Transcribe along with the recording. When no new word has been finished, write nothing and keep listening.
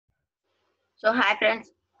So hi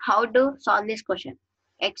friends, how to solve this question?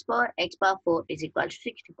 X power 4 is equal to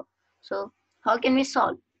 64. So how can we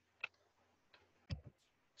solve?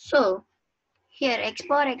 So here x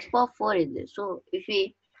power 4 is this. So if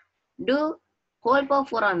we do whole power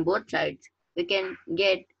 4 on both sides, we can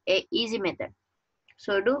get a easy method.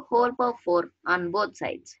 So do whole power 4 on both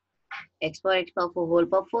sides. X power 4 whole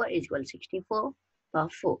power 4 is equal to 64 power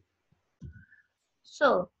 4.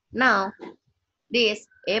 So now this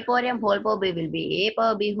a power m whole power b will be a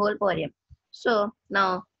power b whole power m. So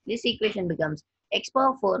now this equation becomes x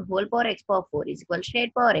power 4 whole power x power 4 is equal to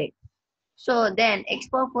 8 power 8. So then x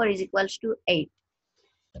power 4 is equals to 8.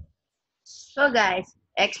 So guys,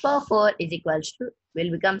 x power 4 is equals to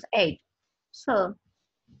will becomes 8. So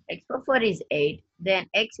x power 4 is 8. Then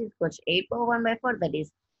x is equals to 8 power 1 by 4, that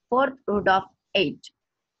is 4th root of 8.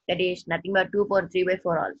 That is nothing but 2 power 3 by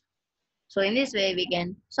 4 also. So in this way we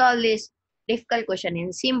can solve this difficult question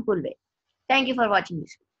in simple way. Thank you for watching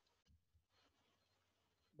this.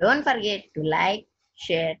 Don't forget to like,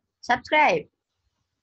 share, subscribe.